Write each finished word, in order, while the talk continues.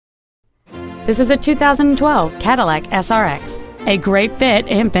This is a 2012 Cadillac SRX, a great fit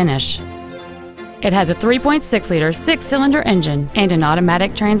and finish. It has a 3.6-liter six-cylinder engine and an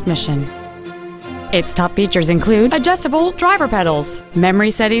automatic transmission. Its top features include adjustable driver pedals,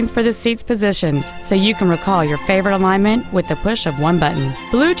 memory settings for the seat's positions so you can recall your favorite alignment with the push of one button,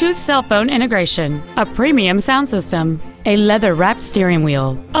 Bluetooth cell phone integration, a premium sound system, a leather-wrapped steering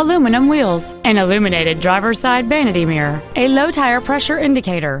wheel, aluminum wheels, an illuminated driver's side vanity mirror, a low tire pressure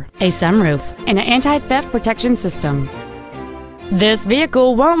indicator, a sunroof, and an anti-theft protection system. This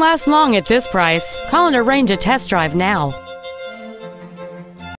vehicle won't last long at this price. Call and arrange a test drive now.